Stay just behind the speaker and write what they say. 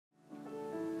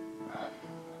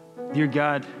Dear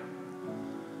God,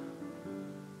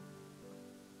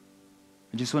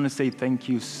 I just want to say thank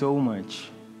you so much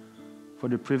for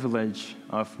the privilege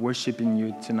of worshiping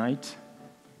you tonight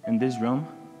in this room.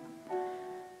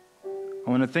 I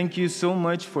want to thank you so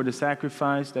much for the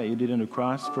sacrifice that you did on the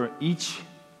cross for each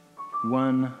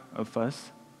one of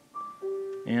us,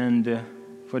 and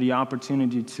for the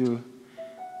opportunity to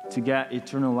get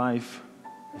eternal life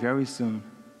very soon.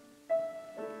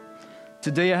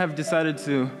 Today I have decided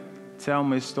to tell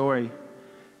my story.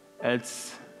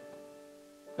 It's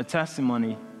a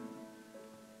testimony,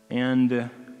 and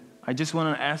I just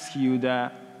want to ask you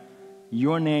that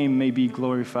your name may be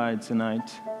glorified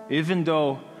tonight, even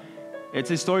though it's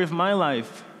a story of my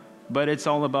life, but it's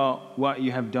all about what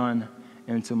you have done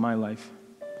into my life.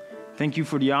 Thank you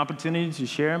for the opportunity to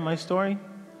share my story,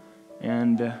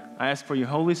 and I ask for your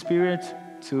Holy Spirit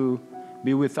to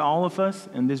be with all of us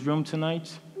in this room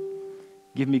tonight.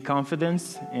 Give me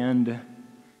confidence and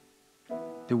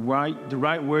the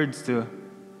right words to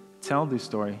tell this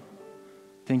story.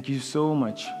 Thank you so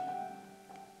much.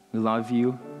 We love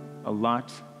you a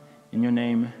lot. In your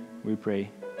name we pray.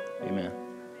 Amen.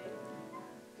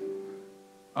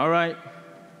 All right.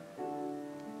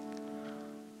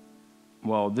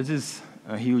 Well, this is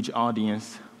a huge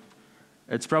audience.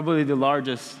 It's probably the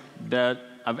largest that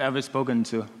I've ever spoken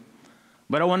to.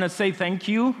 But I want to say thank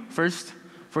you first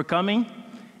for coming.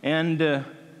 And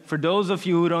for those of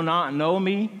you who do not know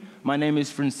me, my name is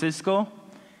Francisco.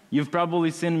 You've probably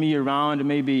seen me around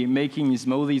maybe making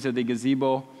smoothies at the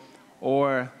gazebo,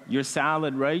 or your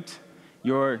salad, right?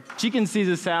 Your chicken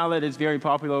Caesar salad is very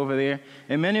popular over there.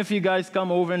 And many of you guys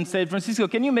come over and said, Francisco,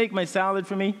 can you make my salad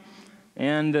for me?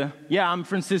 And yeah, I'm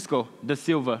Francisco da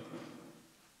Silva.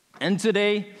 And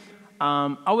today,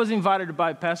 I was invited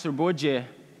by Pastor Borgia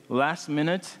last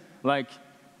minute, like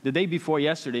the day before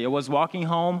yesterday. I was walking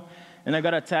home, and I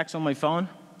got a text on my phone.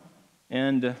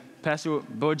 And Pastor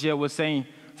Borgia was saying,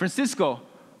 Francisco,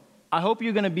 I hope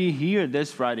you're going to be here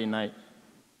this Friday night.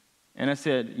 And I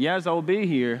said, yes, I'll be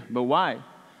here. But why?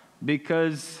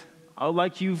 Because I would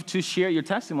like you to share your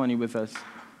testimony with us.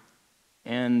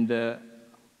 And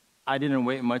I didn't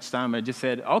wait much time. I just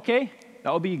said, okay,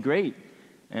 that would be great.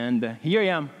 And here I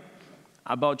am,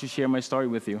 about to share my story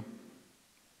with you.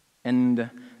 And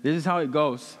this is how it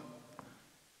goes.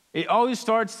 It always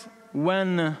starts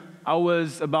when I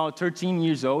was about 13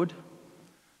 years old.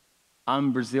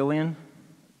 I'm Brazilian.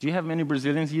 Do you have many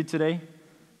Brazilians here today?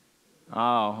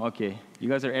 Oh, okay. You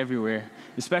guys are everywhere.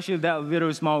 Especially that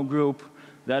little small group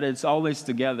that is always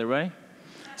together, right?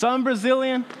 So I'm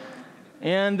Brazilian,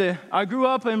 and I grew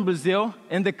up in Brazil,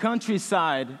 in the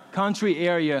countryside, country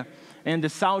area, in the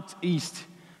southeast.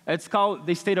 It's called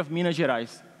the state of Minas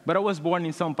Gerais, but I was born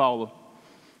in São Paulo.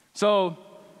 So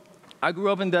I grew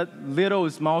up in that little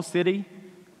small city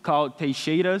called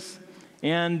Teixeiras,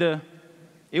 and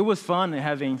it was fun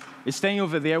staying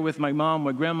over there with my mom,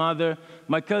 my grandmother,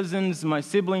 my cousins, my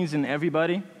siblings, and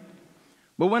everybody.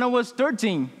 But when I was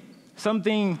 13,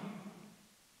 something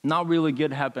not really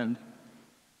good happened.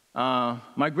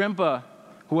 My grandpa,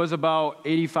 who was about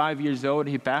 85 years old,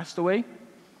 he passed away.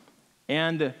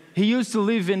 And he used to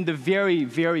live in the very,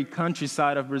 very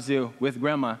countryside of Brazil with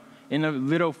grandma in a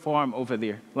little farm over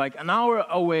there, like an hour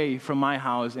away from my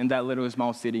house in that little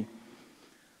small city.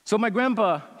 So my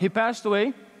grandpa, he passed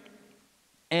away,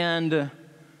 and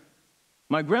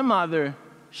my grandmother,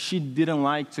 she didn't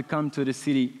like to come to the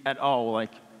city at all,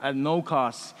 like at no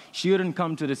cost. She wouldn't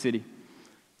come to the city.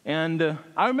 And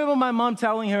I remember my mom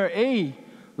telling her, hey,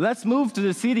 let's move to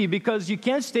the city because you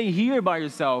can't stay here by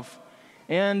yourself.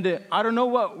 And I don't know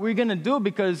what we're going to do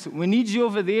because we need you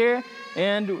over there,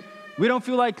 and we don't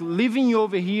feel like leaving you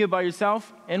over here by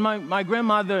yourself. And my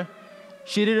grandmother,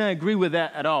 she didn't agree with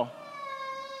that at all.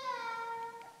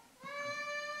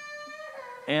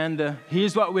 And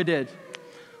here's what we did.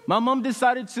 My mom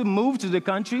decided to move to the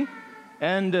country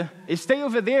and stay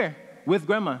over there with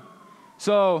grandma.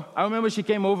 So I remember she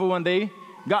came over one day,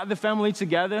 got the family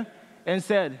together, and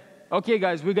said, okay,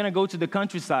 guys, we're going to go to the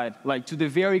countryside, like to the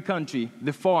very country,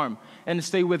 the farm, and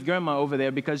stay with grandma over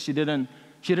there because she didn't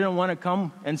want to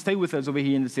come and stay with us over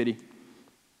here in the city.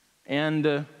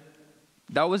 And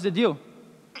that was the deal.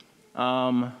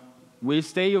 We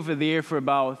stayed over there for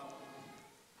about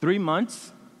 3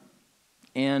 months.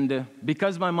 And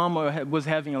because my mom was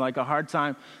having like a hard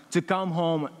time to come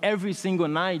home every single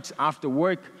night after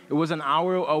work, it was an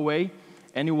hour away,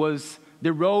 and it was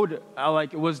the road,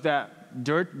 it was that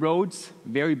dirt roads,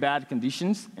 very bad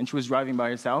conditions, and she was driving by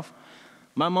herself.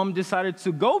 My mom decided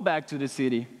to go back to the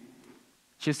city.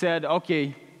 She said,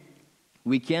 okay,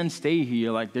 we can't stay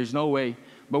here, like there's no way,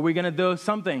 but we're gonna do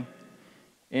something.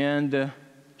 And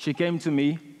she came to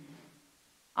me.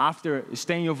 After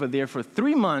staying over there for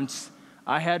 3 months,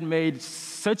 I had made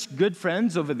such good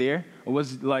friends over there. I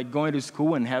was like going to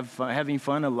school and having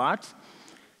fun a lot.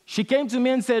 She came to me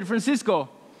and said, Francisco,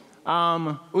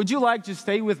 would you like to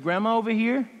stay with Grandma over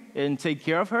here and take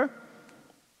care of her?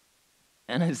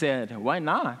 And I said, why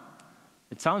not?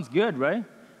 It sounds good, right?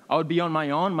 I would be on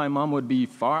my own. My mom would be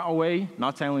far away,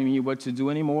 not telling me what to do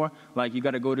anymore. Like, you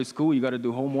got to go to school, you got to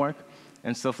do homework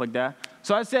and stuff like that.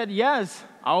 So I said, yes,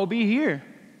 I'll be here.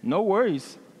 No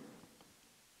worries.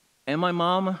 And my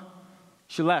mom,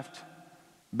 she left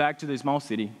back to the small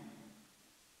city.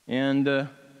 And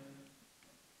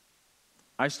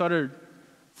I started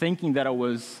thinking that I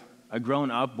was a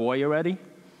grown-up boy already.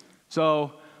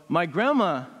 So my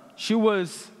grandma, she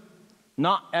was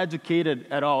not educated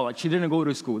at all. Like, she didn't go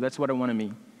to school. That's what I want to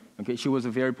mean. Okay, she was a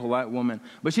very polite woman.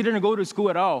 But she didn't go to school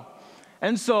at all.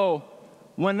 And so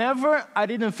whenever I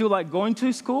didn't feel like going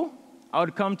to school, I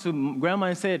would come to Grandma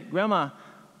and say, Grandma,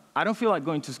 I don't feel like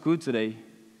going to school today.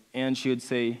 And she would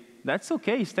say, that's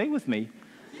okay, stay with me.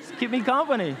 Just keep me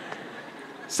company.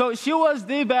 So she was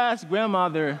the best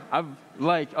grandmother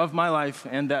of my life,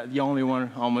 and the only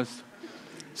one almost.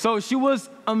 So she was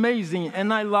amazing,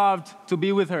 and I loved to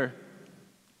be with her.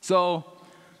 So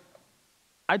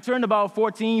I turned about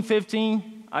 14,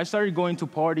 15. I started going to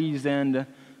parties and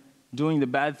doing the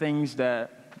bad things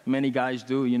that many guys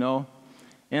do, you know.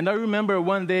 And I remember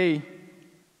one day,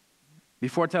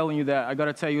 before telling you that, I got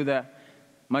to tell you that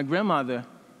my grandmother,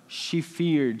 she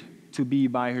feared to be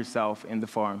by herself in the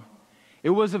farm. It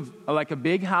was like a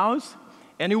big house,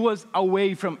 and it was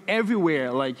away from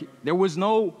everywhere. Like, there was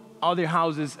no other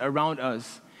houses around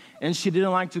us. And she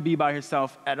didn't like to be by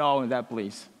herself at all in that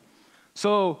place.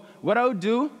 So what I would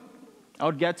do, I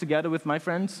would get together with my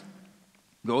friends,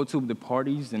 go to the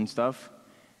parties and stuff.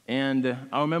 And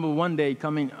I remember one day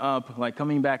coming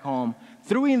back home,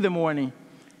 3 in the morning,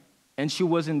 and she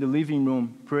was in the living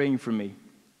room praying for me.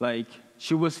 Like,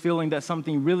 she was feeling that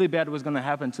something really bad was going to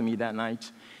happen to me that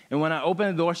night. And when I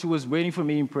opened the door, she was waiting for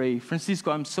me and pray, Francisco,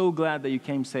 I'm so glad that you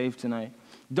came safe tonight.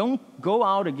 Don't go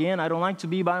out again. I don't like to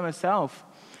be by myself.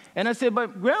 And I said,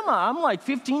 but Grandma, I'm like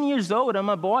 15 years old. I'm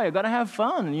a boy. I got to have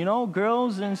fun, you know,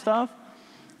 girls and stuff.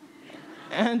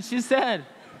 And she said,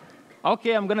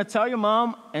 okay, I'm going to tell your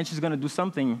mom, and she's going to do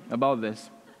something about this.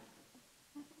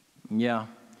 Yeah.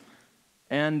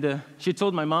 And she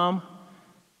told my mom,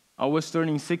 I was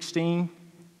turning 16,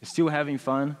 still having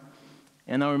fun.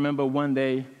 And I remember one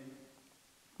day,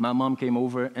 my mom came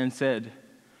over and said,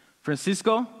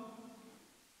 Francisco,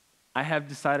 I have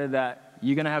decided that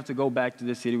you're going to have to go back to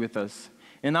the city with us.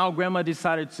 And our grandma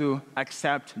decided to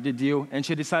accept the deal, and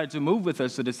she decided to move with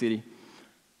us to the city.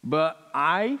 But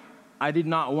I did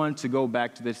not want to go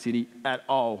back to the city at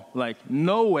all. Like,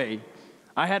 no way.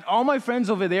 I had all my friends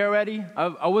over there already.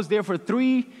 I was there for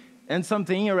 3 and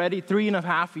something already,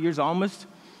 3.5 years almost.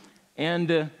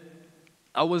 And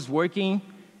I was working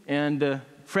and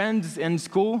friends in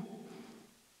school.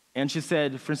 And she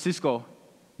said, Francisco,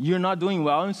 you're not doing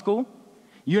well in school.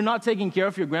 You're not taking care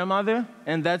of your grandmother,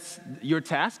 and that's your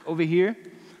task over here.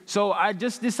 So I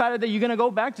just decided that you're going to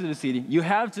go back to the city. You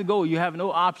have to go. You have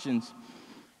no options.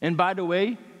 And by the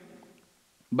way,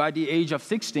 by the age of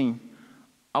 16,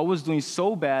 I was doing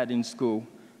so bad in school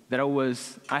that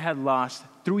I had lost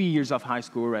 3 years of high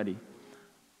school already.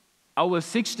 I was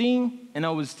 16, and I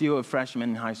was still a freshman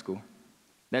in high school.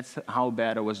 That's how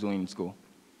bad I was doing in school.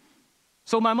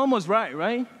 So my mom was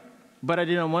right? But I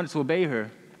didn't want to obey her,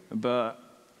 but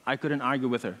I couldn't argue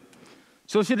with her.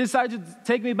 So she decided to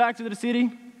take me back to the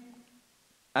city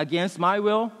against my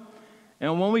will.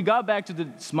 And when we got back to the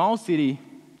small city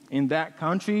in that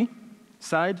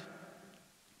countryside,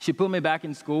 she put me back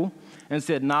in school and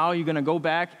said, now you're going to go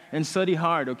back and study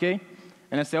hard, okay?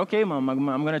 And I said, okay, Mom,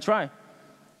 I'm going to try.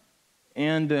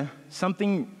 And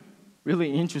something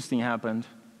really interesting happened.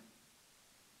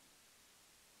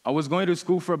 I was going to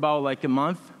school for about like a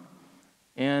month,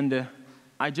 and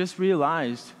I just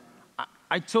realized,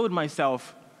 I told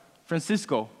myself,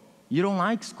 Francisco, you don't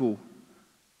like school.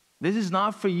 This is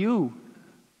not for you.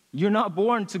 You're not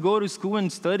born to go to school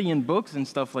and study in books and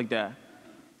stuff like that.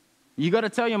 You got to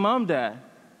tell your mom that,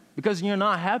 because you're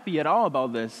not happy at all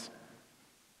about this.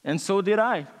 And so did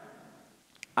I.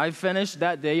 I finished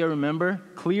that day, I remember,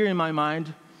 clear in my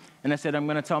mind, and I said, I'm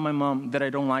going to tell my mom that I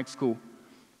don't like school.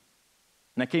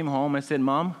 And I came home, I said,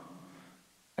 Mom,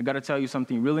 I got to tell you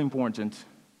something really important.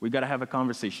 We got to have a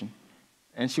conversation.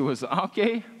 And she was,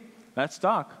 okay, let's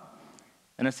talk.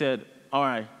 And I said, all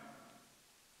right,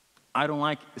 I don't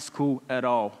like school at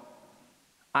all.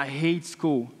 I hate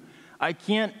school. I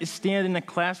can't stand in a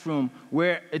classroom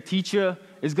where a teacher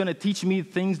is going to teach me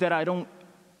things that I don't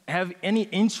have any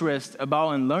interest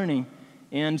about in learning.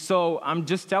 And so I'm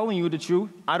just telling you the truth.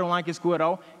 I don't like school at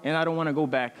all, and I don't want to go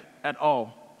back at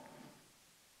all.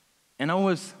 And I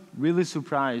was really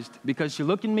surprised because she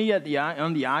looked at me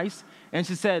on the eyes, and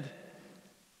she said,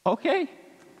 okay,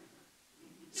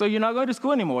 so you're not going to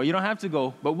school anymore. You don't have to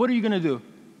go, but what are you going to do?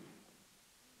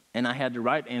 And I had the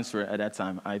right answer at that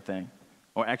time, I think.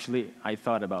 Or actually, I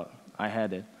thought about it. I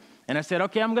had it. And I said,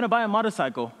 okay, I'm going to buy a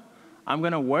motorcycle. I'm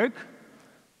going to work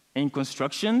in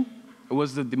construction. It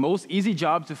was the most easy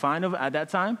job to find at that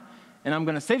time. And I'm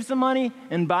going to save some money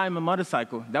and buy my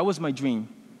motorcycle. That was my dream.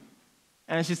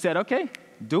 And she said, okay,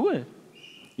 do it.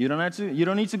 You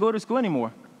don't need to go to school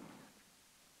anymore.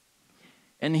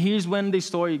 And here's when the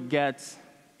story gets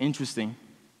interesting.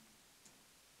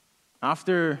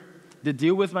 After the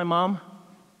deal with my mom,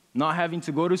 not having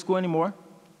to go to school anymore,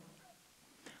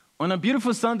 on a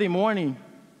beautiful Sunday morning,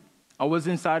 I was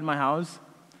inside my house,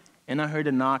 and I heard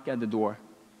a knock at the door.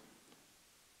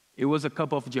 It was a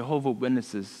couple of Jehovah's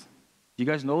Witnesses. Do you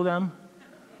guys know them?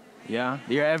 Yeah,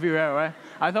 they're everywhere, right?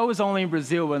 I thought it was only in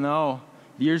Brazil, but no.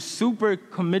 They're super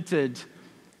committed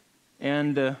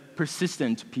and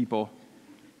persistent people.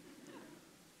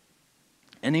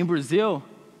 And in Brazil,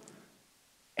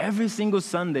 every single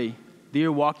Sunday,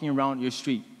 they're walking around your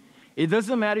street. It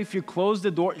doesn't matter if you close the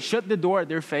door, shut the door at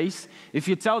their face. If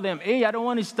you tell them, hey, I don't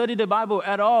want to study the Bible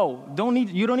at all.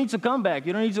 You don't need to come back.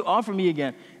 You don't need to offer me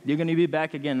again. They're going to be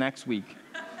back again next week.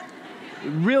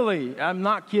 Really, I'm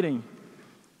not kidding.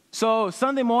 So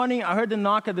Sunday morning, I heard the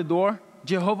knock at the door,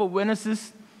 Jehovah's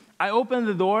Witnesses. I opened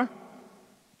the door.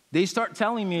 They start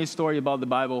telling me a story about the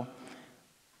Bible.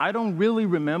 I don't really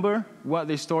remember what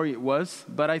the story was,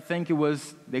 but I think it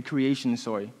was the creation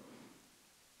story.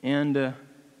 And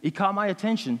it caught my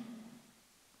attention.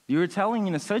 You were telling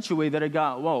in such a way that I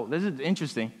got, whoa, this is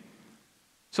interesting.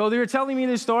 So they were telling me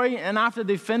this story, and after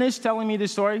they finished telling me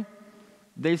this story,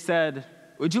 they said,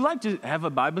 would you like to have a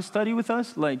Bible study with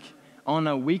us? Like on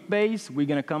a week base, we're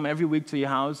going to come every week to your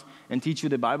house and teach you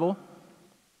the Bible.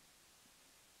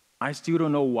 I still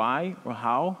don't know why or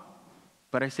how,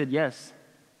 but I said yes.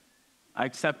 I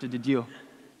accepted the deal.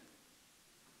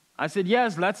 I said,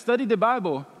 yes, let's study the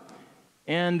Bible.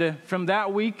 And from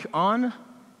that week on,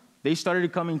 they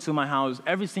started coming to my house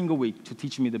every single week to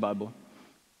teach me the Bible.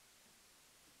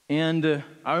 And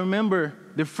I remember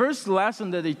the first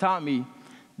lesson that they taught me,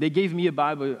 they gave me a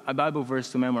Bible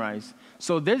verse to memorize.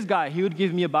 So this guy, he would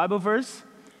give me a Bible verse,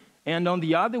 and on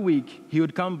the other week, he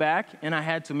would come back, and I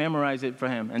had to memorize it for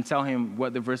him and tell him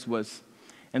what the verse was.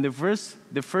 And the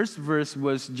first verse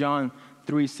was John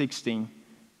 3:16.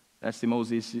 That's the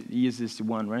most easiest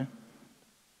one, right?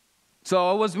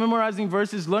 So I was memorizing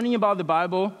verses, learning about the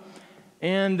Bible,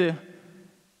 and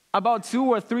about 2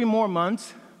 or 3 more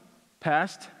months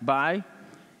passed by,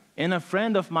 and a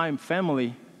friend of my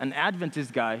family, an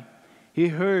Adventist guy, he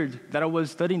heard that I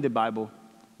was studying the Bible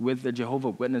with the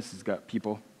Jehovah's Witnesses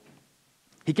people.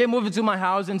 He came over to my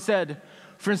house and said,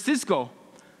 Francisco,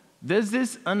 this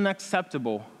is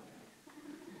unacceptable.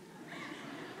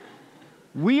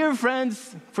 We are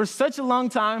friends for such a long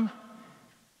time.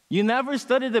 You never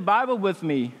studied the Bible with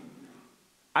me.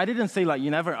 I didn't say like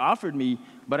you never offered me,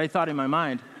 but I thought in my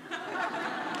mind.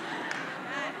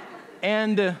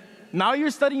 And now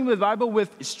you're studying the Bible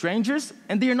with strangers,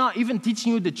 and they're not even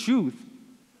teaching you the truth.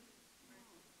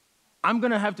 I'm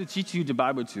going to have to teach you the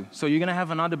Bible too. So you're going to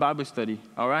have another Bible study,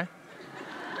 all right?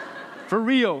 For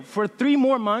real, for 3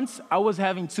 more months, I was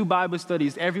having 2 Bible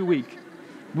studies every week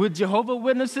with Jehovah's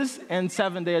Witnesses and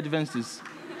Seventh-day Adventists.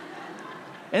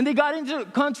 And they got into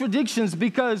contradictions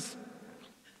because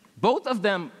both of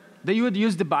them, they would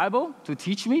use the Bible to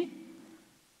teach me.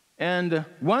 And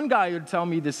one guy would tell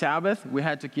me the Sabbath, we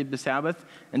had to keep the Sabbath,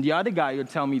 and the other guy would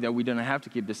tell me that we didn't have to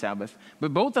keep the Sabbath.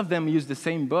 But both of them used the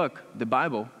same book, the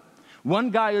Bible.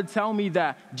 One guy would tell me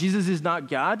that Jesus is not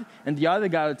God, and the other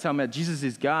guy would tell me that Jesus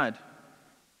is God.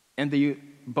 And they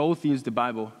both used the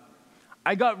Bible.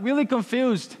 I got really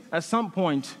confused at some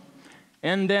point.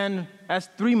 And then as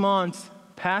 3 months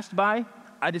passed by,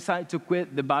 I decided to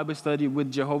quit the Bible study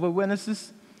with Jehovah's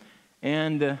Witnesses.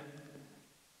 And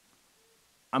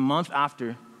a month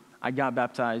after, I got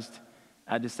baptized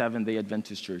at the Seventh-day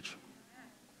Adventist Church.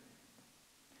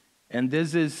 And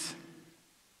this is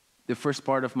the first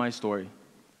part of my story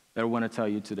that I want to tell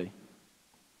you today.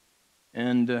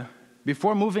 And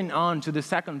before moving on to the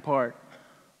second part,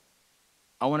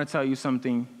 I want to tell you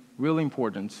something really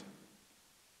important.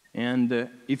 And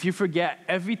if you forget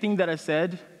everything that I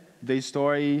said, the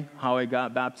story, how I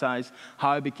got baptized,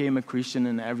 how I became a Christian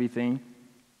and everything,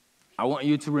 I want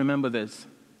you to remember this.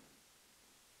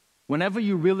 whenever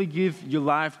you really give your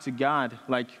life to God,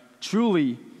 like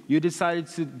truly, you decided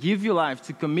to give your life,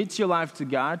 to commit your life to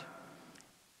God,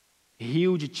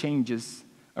 huge changes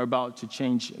are about to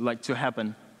change, like to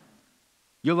happen.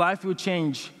 Your life will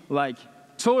change, like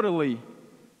totally.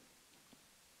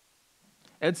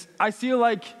 I feel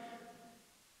like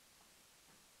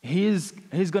He's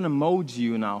gonna mold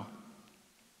you now.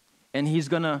 And He's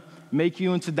gonna make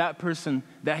you into that person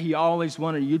that He always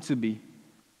wanted you to be.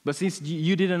 But since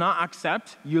you did not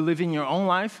accept, you live in your own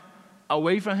life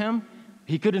away from Him,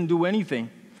 He couldn't do anything.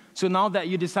 So now that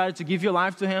you decided to give your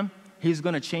life to Him, He's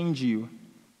gonna change you,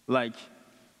 like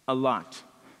a lot.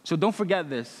 So don't forget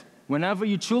this. Whenever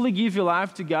you truly give your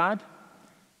life to God,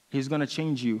 He's gonna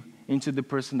change you into the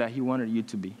person that He wanted you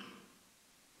to be.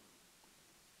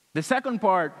 The second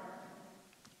part,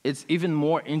 it's even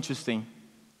more interesting.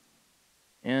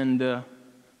 And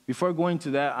before going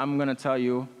to that, I'm going to tell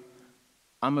you,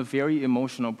 I'm a very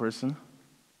emotional person.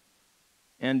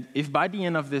 And if by the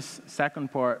end of this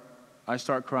second part, I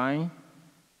start crying,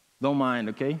 don't mind,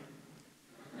 okay?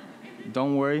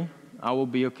 Don't worry, I will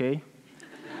be okay.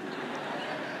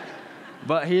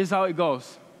 But here's how it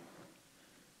goes.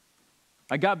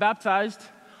 I got baptized.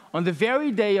 On the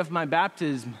very day of my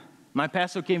baptism, my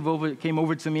pastor came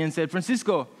over to me and said,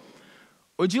 Francisco,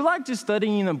 would you like to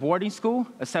study in a boarding school,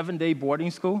 a 7-day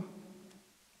boarding school?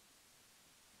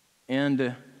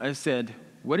 And I said,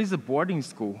 what is a boarding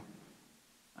school?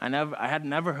 I had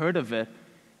never heard of it.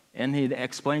 And he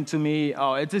explained to me,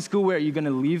 oh, it's a school where you're going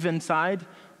to live inside.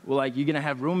 Well, like you're going to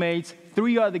have roommates,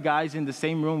 3 other guys in the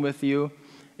same room with you,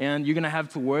 and you're going to have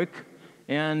to work.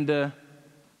 And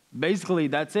basically,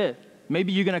 that's it.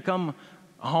 Maybe you're going to come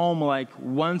home like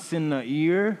once in a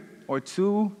year or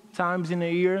 2 times in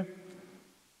a year.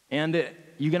 And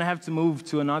you're going to have to move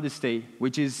to another state,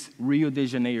 which is Rio de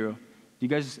Janeiro. You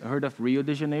guys heard of Rio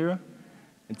de Janeiro?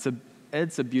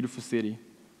 It's a beautiful city.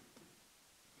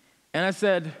 And I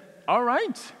said, all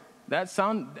right,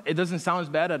 it doesn't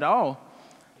sound bad at all.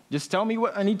 Just tell me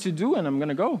what I need to do and I'm going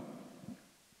to go.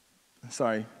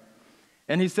 Sorry.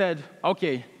 And he said,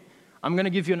 okay, I'm going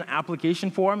to give you an application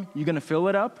form. You're going to fill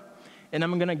it up. And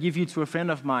I'm going to give you to a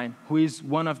friend of mine who is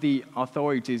one of the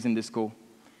authorities in the school.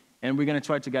 And we're going to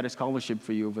try to get a scholarship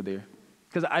for you over there.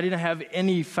 Because I didn't have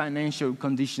any financial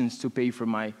conditions to pay for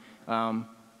my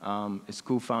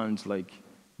school funds, like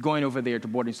going over there to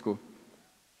boarding school.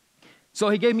 So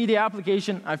he gave me the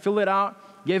application. I filled it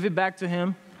out, gave it back to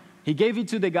him. He gave it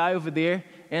to the guy over there.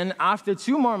 And after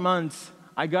 2 more months,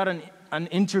 I got an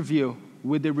interview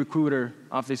with the recruiter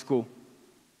of the school.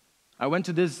 I went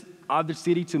to this other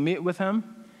city to meet with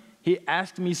him. He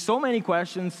asked me so many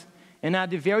questions, and at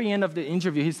the very end of the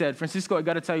interview, he said, Francisco, I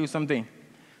got to tell you something.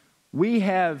 We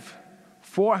have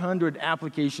 400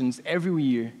 applications every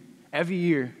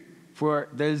year for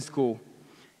this school.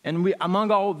 And among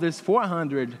all this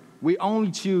 400, we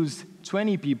only choose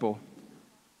 20 people.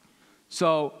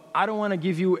 So I don't want to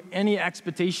give you any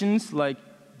expectations, like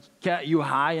get you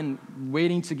high and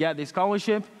waiting to get the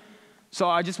scholarship. So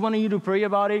I just wanted you to pray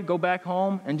about it, go back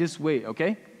home, and just wait,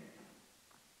 okay?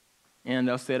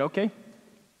 And I said, okay.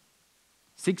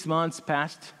 6 months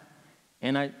passed,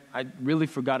 and I really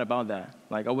forgot about that.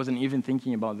 Like, I wasn't even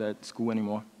thinking about that school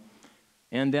anymore.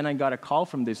 And then I got a call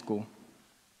from this school.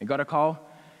 I got a call,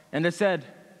 and they said,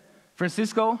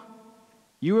 Francisco,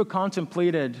 you were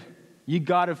contemplated. You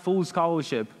got a full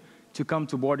scholarship to come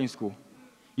to boarding school.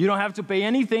 You don't have to pay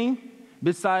anything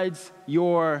besides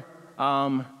your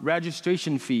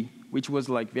registration fee, which was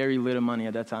like very little money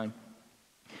at that time.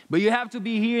 But you have to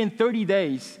be here in 30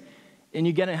 days, and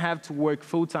you're going to have to work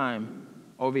full-time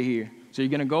over here. So you're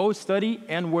going to go study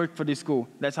and work for the school.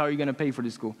 That's how you're going to pay for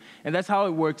the school. And that's how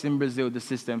it works in Brazil, the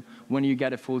system, when you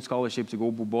get a full scholarship to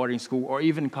go to boarding school or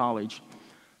even college.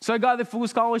 So I got the full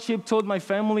scholarship, told my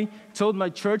family, told my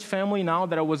church family now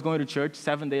that I was going to church,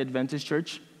 Seventh-day Adventist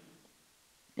church.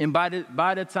 And by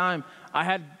the time I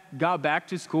had got back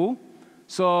to school,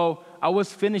 so I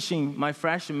was finishing my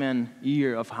freshman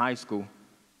year of high school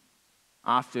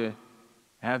after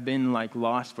I have been like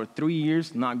lost for 3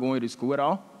 years, not going to school at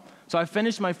all. So I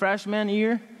finished my freshman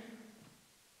year,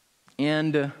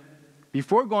 and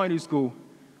before going to school,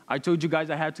 I told you guys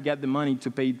I had to get the money to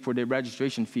pay for the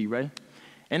registration fee, right?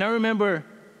 And I remember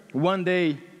one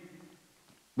day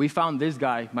we found this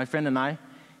guy, my friend and I.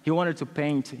 He wanted to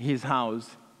paint his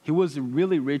house. He was a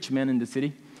really rich man in the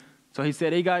city. So he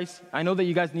said, hey guys, I know that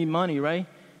you guys need money, right?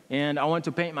 And I want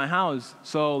to paint my house,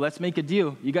 so let's make a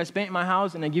deal. You guys paint my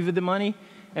house, and I give you the money,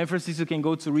 and Francisco can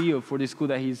go to Rio for the school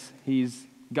that he's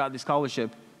got the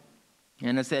scholarship.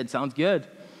 And I said, sounds good.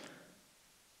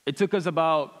 It took us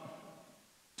about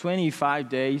 25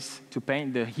 days to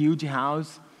paint the huge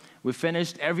house. We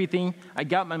finished everything. I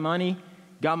got my money,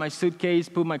 got my suitcase,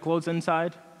 put my clothes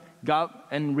inside, got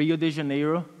in Rio de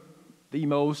Janeiro, the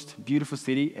most beautiful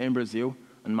city in Brazil,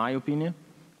 in my opinion.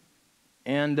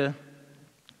 And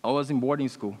I was in boarding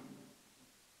school,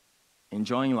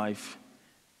 enjoying life.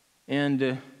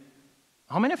 And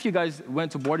how many of you guys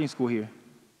went to boarding school here?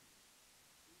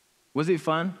 Was it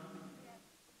fun?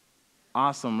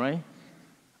 Awesome, right?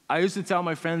 I used to tell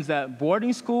my friends that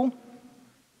boarding school,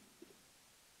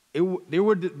 they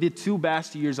were the 2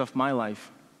 best years of my life.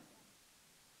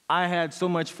 I had so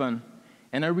much fun.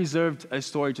 And I reserved a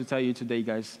story to tell you today,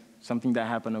 guys, something that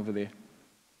happened over there.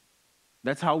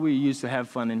 That's how we used to have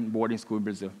fun in boarding school in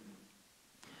Brazil.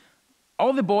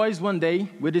 All the boys, one day,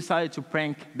 we decided to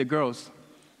prank the girls.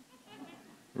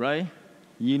 Right?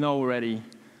 You know already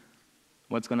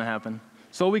what's going to happen.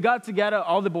 So we got together,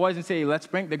 all the boys, and say, let's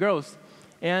prank the girls.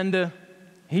 And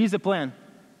here's the plan.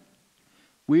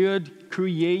 We would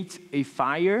create a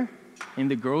fire in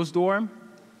the girls' dorm.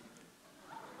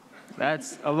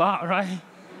 That's a lot, right?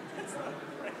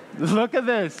 Look at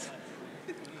this.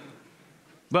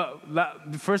 But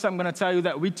first I'm going to tell you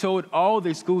that we told all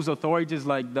the school's authorities,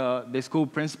 like the school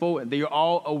principal, and they are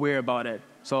all aware about it.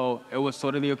 So it was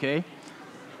totally okay.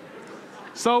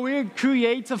 So we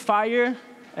create a fire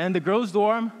in the girls'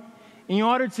 dorm in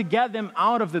order to get them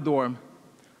out of the dorm.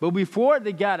 But before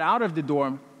they got out of the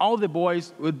dorm, all the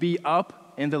boys would be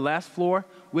up in the last floor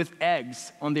with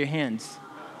eggs on their hands.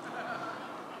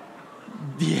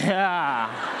 Yeah.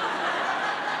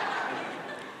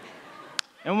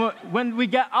 And when we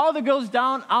got all the girls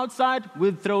down outside,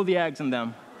 we'd throw the eggs on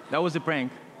them. That was a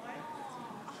prank.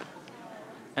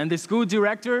 And the school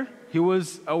director, he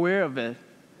was aware of it.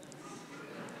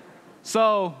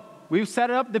 So we set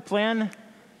up the plan,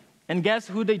 and guess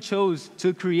who they chose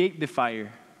to create the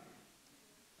fire?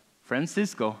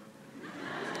 Francisco.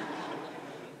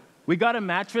 We got a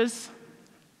mattress,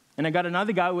 and I got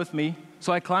another guy with me.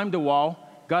 So I climbed the wall,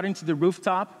 got into the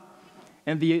rooftop,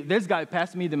 and this guy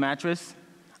passed me the mattress.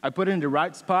 I put it in the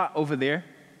right spot over there,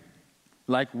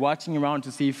 like watching around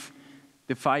to see if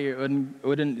the fire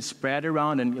wouldn't spread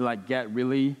around and like get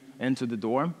really into the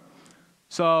dorm.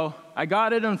 So I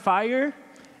got it on fire,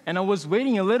 and I was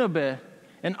waiting a little bit,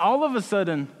 and all of a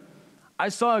sudden, I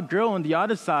saw a girl on the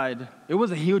other side. It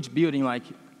was a huge building, like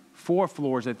 4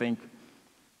 floors, I think.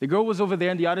 The girl was over there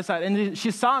on the other side, and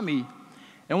she saw me.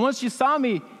 And once she saw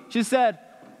me, she said,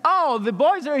 "Oh, the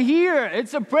boys are here.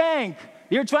 It's a prank.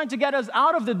 You're trying to get us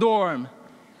out of the dorm."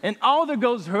 And all the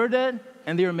girls heard it,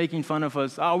 and they were making fun of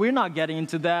us. "Oh, we're not getting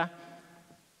into that."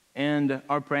 And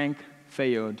our prank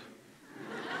failed.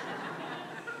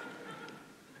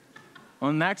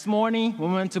 On next morning, we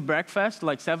went to breakfast,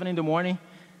 like 7 in the morning.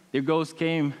 The girls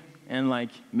came and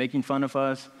like making fun of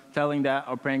us, telling that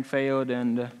our prank failed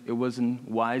and it wasn't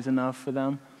wise enough for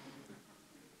them.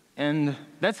 And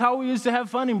that's how we used to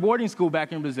have fun in boarding school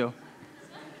back in Brazil.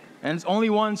 And it's only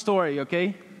one story,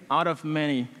 okay, out of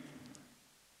many.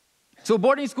 So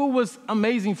boarding school was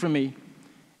amazing for me.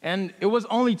 And it was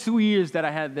only 2 years that I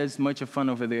had this much of fun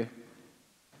over there.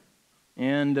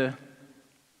 And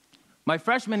my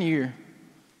freshman year,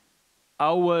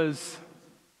 my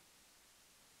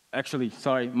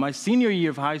senior year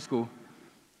of high school,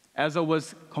 as I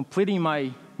was completing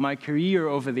my career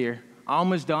over there,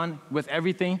 almost done with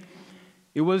everything.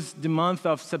 It was the month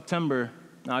of September,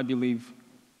 I believe.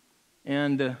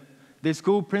 And the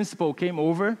school principal came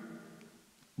over,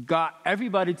 got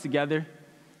everybody together,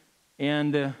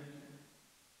 and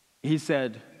he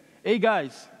said, "Hey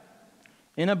guys,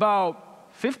 in about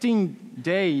 15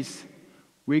 days,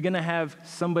 we're going to have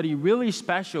somebody really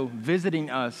special visiting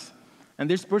us. And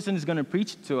this person is going to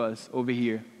preach to us over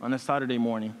here on a Saturday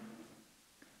morning."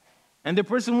 And the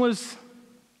person was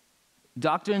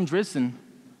Dr. Andreessen,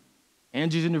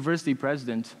 Andrews University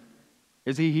president.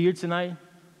 Is he here tonight?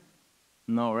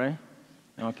 No, right?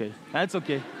 Okay, that's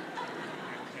okay.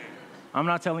 I'm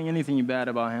not telling anything bad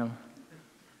about him.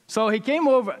 So he came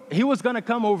over. He was going to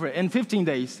come over in 15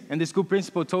 days, and the school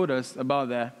principal told us about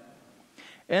that.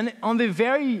 And on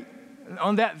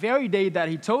that very day that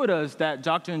he told us that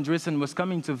Dr. Andreessen was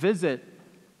coming to visit,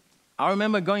 I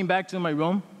remember going back to my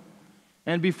room,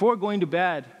 and before going to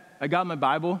bed, I got my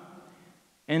Bible,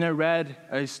 and I read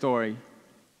a story.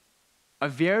 A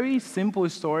very simple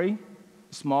story,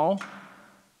 small,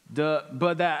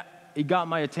 but that it got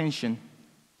my attention.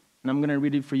 And I'm going to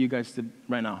read it for you guys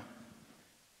right now.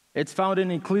 It's found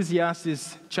in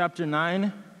Ecclesiastes chapter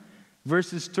 9,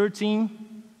 verses 13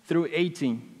 through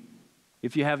 18.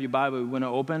 If you have your Bible, you want to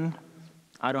open.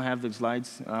 I don't have the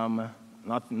slides,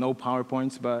 no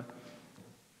PowerPoints, but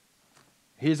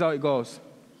Here's how it goes.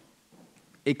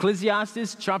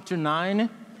 Ecclesiastes chapter 9,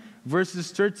 verses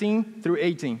 13 through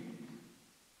 18.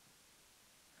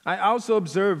 I also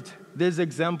observed this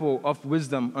example of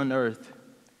wisdom on earth,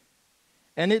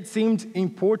 and it seemed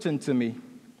important to me.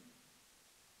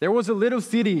 There was a little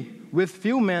city with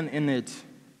few men in it,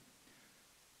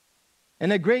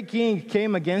 and a great king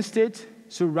came against it,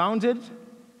 surrounded,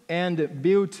 and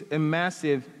built a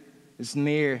massive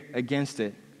snare against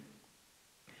it.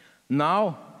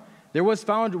 Now, there was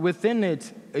found within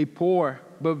it a poor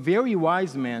but very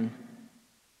wise man.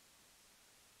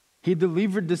 He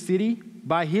delivered the city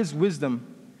by his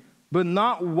wisdom, but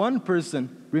not one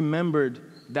person remembered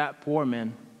that poor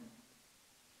man.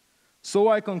 So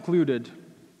I concluded,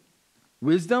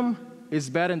 wisdom is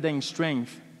better than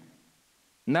strength.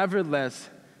 Nevertheless,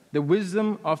 the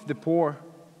wisdom of the poor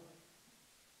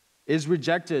is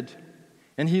rejected,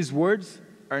 and his words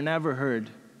are never heard.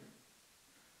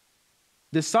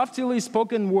 The softly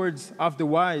spoken words of the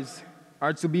wise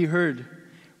are to be heard,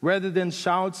 rather than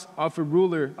shouts of a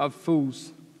ruler of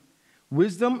fools.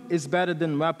 Wisdom is better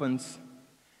than weapons,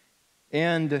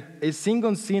 and a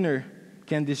single sinner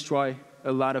can destroy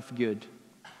a lot of good.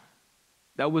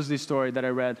 That was the story that I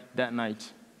read that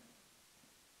night.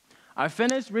 I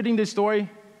finished reading the story,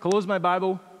 closed my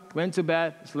Bible, went to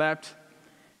bed, slept,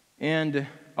 and,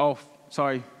 I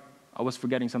was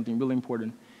forgetting something really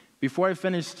important. Before I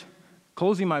finished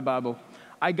closing my Bible,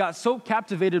 I got so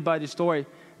captivated by the story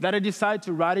that I decided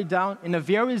to write it down in a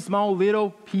very small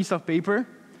little piece of paper,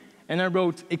 and I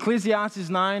wrote Ecclesiastes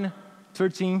 9,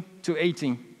 13 to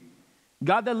 18.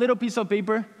 Got that little piece of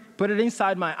paper, put it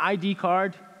inside my ID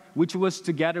card, which was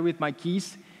together with my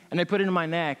keys, and I put it in my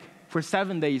neck for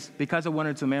 7 days because I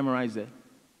wanted to memorize it.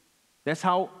 That's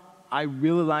how I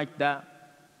really liked that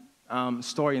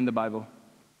story in the Bible.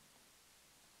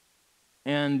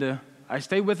 And I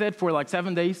stayed with it for like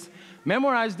 7 days,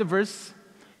 memorized the verse,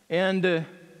 and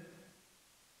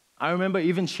I remember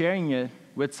even sharing it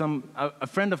with a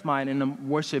friend of mine in a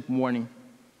worship morning.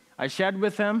 I shared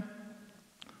with him.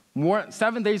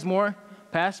 7 days more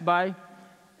passed by,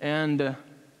 and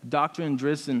Dr.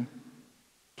 Andreessen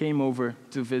came over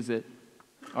to visit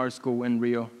our school in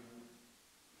Rio.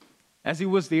 As he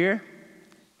was there,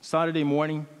 Saturday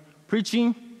morning,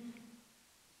 preaching,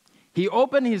 he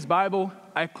opened his Bible.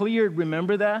 I clearly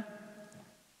remember that.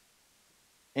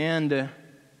 And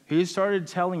he started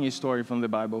telling a story from the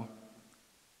Bible.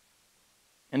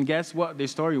 And guess what the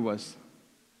story was?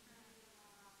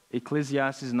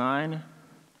 Ecclesiastes 9,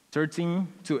 13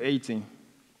 to 18.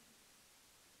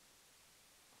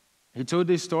 He told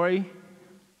this story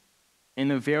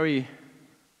in a very,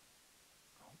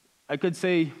 I could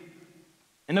say,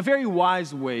 in a very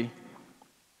wise way.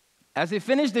 As he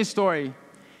finished this story,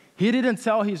 he didn't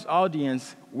tell his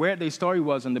audience where the story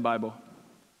was in the Bible.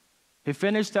 He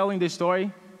finished telling the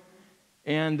story,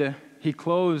 and he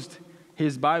closed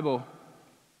his Bible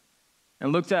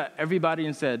and looked at everybody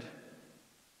and said,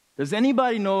 does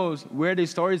anybody know where the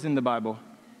story is in the Bible?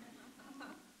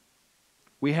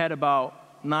 We had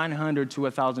about 900 to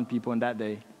 1,000 people in that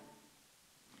day.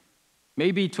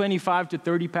 Maybe 25 to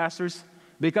 30 pastors.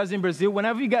 Because in Brazil,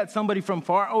 whenever you get somebody from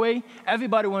far away,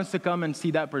 everybody wants to come and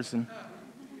see that person.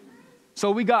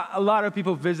 So we got a lot of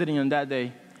people visiting on that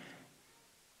day.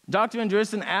 Dr.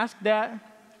 Andreessen asked that.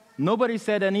 Nobody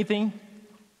said anything.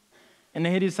 And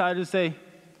then he decided to say,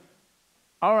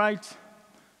 all right,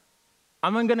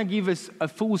 I'm going to give us a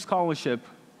full scholarship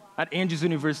at Andrews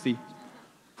University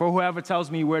for whoever tells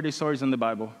me where the story is in the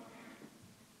Bible.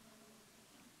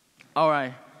 All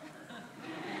right.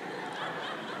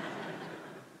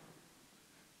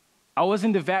 I was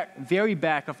in the very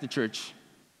back of the church.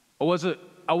 I was a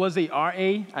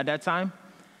RA at that time.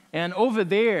 And over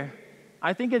there,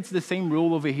 I think it's the same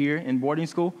rule over here in boarding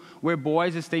school, where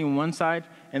boys stay on one side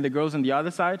and the girls on the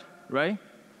other side, right?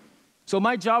 So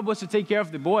my job was to take care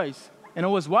of the boys, and I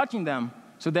was watching them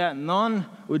so that none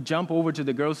would jump over to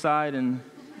the girls' side, and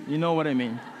you know what I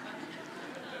mean.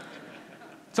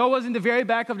 So I was in the very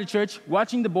back of the church,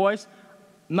 watching the boys,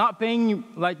 not paying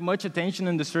like much attention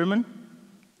in the sermon.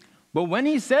 But when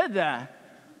he said that,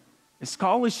 a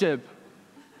scholarship,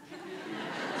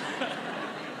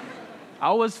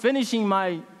 I was finishing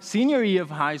my senior year of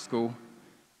high school.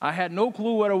 I had no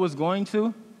clue what I was going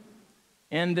to,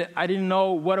 and I didn't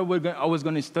know what I was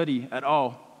going to study at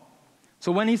all.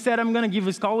 So when he said, I'm going to give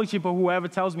a scholarship for whoever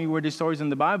tells me where the story is in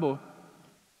the Bible,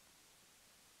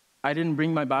 I didn't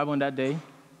bring my Bible on that day,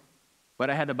 but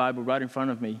I had the Bible right in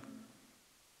front of me.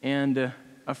 And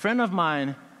a friend of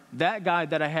mine, that guy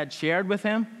that I had shared with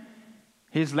him,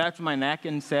 he slapped my neck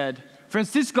and said,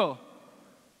 Francisco,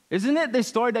 isn't it the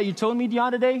story that you told me the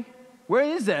other day Where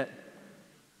is it?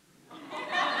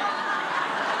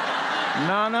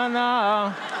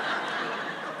 No.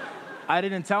 I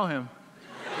didn't tell him.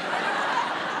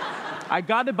 I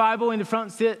got the Bible in the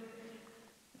front seat.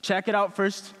 Check it out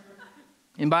first.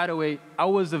 And by the way, I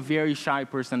was a very shy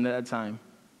person at that time.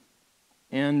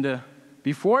 And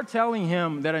before telling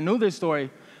him that I knew this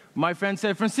story, my friend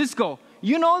said, Francisco,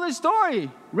 you know the story.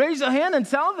 Raise your hand and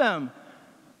tell them.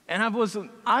 And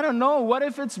I don't know, what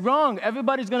if it's wrong?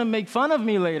 Everybody's going to make fun of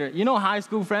me later. You know, high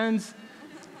school friends.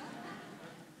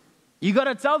 You got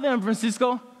to tell them,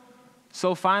 Francisco.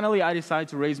 So finally, I decided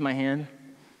to raise my hand.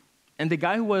 And the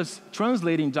guy who was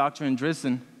translating Dr.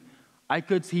 Andreessen, I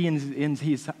could see in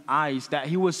his eyes that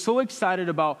he was so excited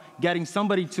about getting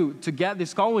somebody to get the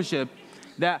scholarship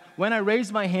that when I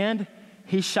raised my hand,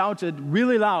 he shouted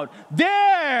really loud,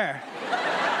 "There!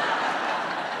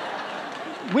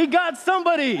 We got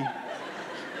somebody!"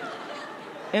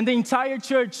 And the entire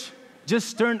church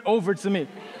just turned over to me.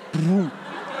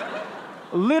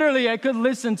 Literally, I could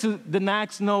listen to the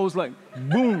next nose like,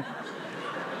 boom.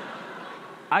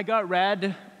 I got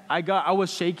red. I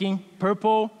was shaking,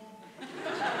 purple.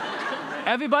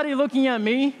 Everybody looking at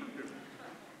me.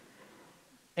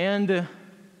 And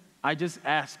I just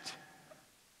asked,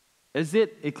 is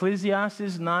it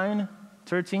Ecclesiastes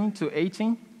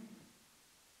 9:13-18?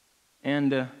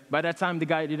 And by that time, the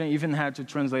guy didn't even have to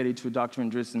translate it to Dr.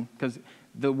 Andreessen because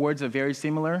the words are very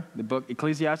similar. The book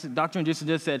Ecclesiastes, Dr. Andreessen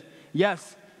just said,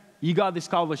 yes, you got the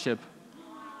scholarship.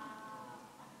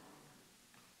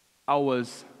 I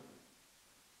was,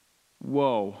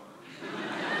 whoa.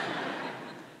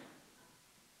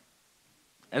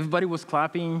 Everybody was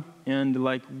clapping and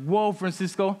like, whoa,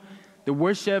 Francisco. The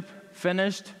worship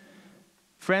finished.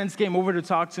 Friends came over to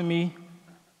talk to me.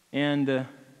 And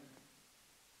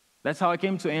that's how I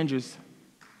came to Andrews,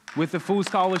 with a full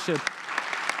scholarship.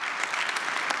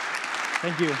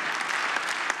 Thank you.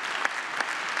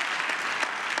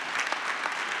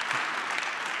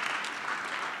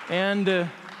 And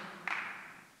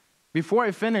before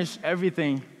I finish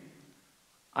everything,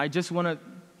 I just want to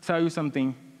tell you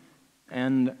something.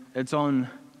 And it's on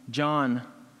John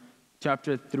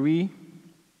chapter 3,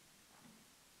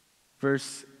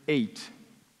 verse 8.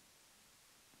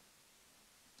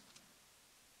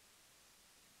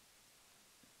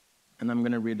 And I'm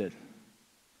going to read it.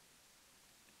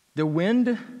 The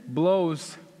wind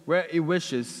blows where it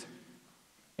wishes,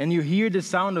 and you hear the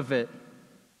sound of it,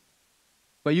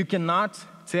 but you cannot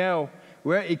tell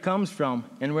where it comes from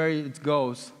and where it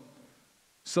goes.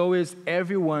 So is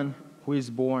everyone who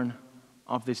is born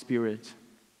of the Spirit.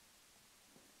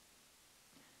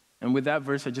 And with that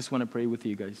verse, I just want to pray with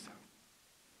you guys.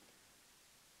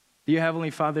 Dear Heavenly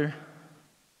Father,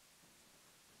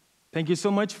 thank you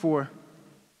so much for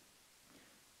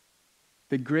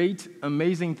the great,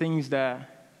 amazing things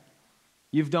that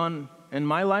you've done in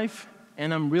my life,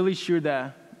 and I'm really sure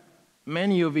that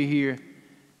many of you here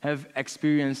have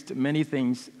experienced many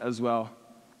things as well.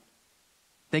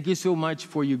 Thank you so much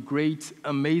for your great,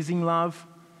 amazing love,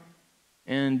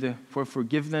 and for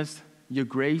forgiveness, your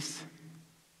grace.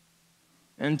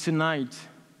 And tonight,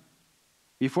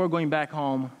 before going back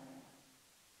home,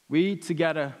 we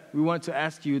want to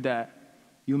ask you that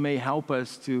you may help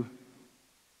us to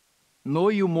know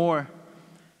you more,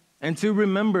 and to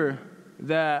remember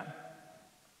that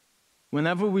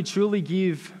whenever we truly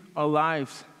give our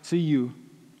lives to you,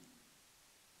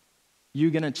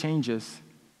 you're going to change us,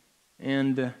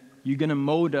 and you're going to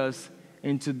mold us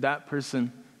into that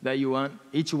person that you want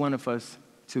each one of us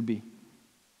to be.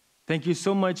 Thank you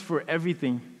so much for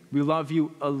everything. We love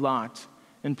you a lot,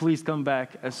 and please come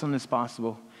back as soon as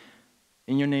possible.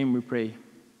 In your name we pray.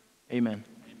 Amen.